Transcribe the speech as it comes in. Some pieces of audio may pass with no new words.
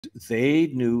they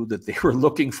knew that they were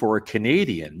looking for a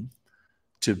Canadian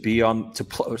to be on,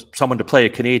 someone to play a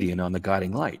Canadian on the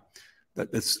Guiding Light.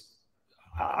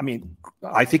 I mean,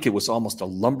 I think it was almost a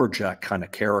lumberjack kind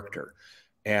of character.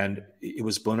 And it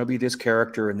was going to be this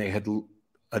character, and they had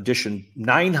auditioned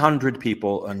 900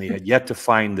 people, and they had yet to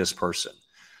find this person.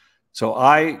 So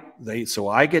I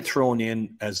get thrown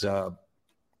in as a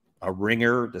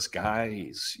ringer. This guy,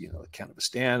 he's, you know, kind of a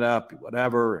stand-up,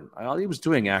 whatever. And he was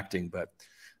doing acting, but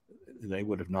they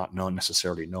would have not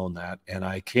necessarily known that. And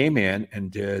I came in and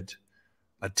did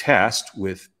a test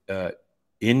with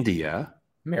India.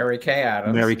 Mary Kay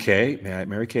Adams. Mary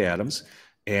Kay Adams.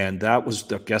 And that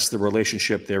was, I guess, the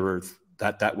relationship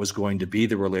that was going to be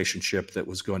the relationship that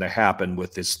was going to happen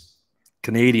with this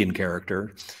Canadian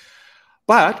character.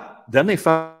 But then they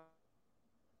found,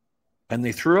 and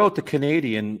they threw out the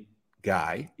Canadian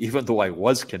guy, even though I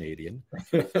was Canadian,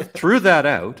 threw that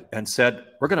out and said,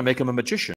 we're going to make him a magician.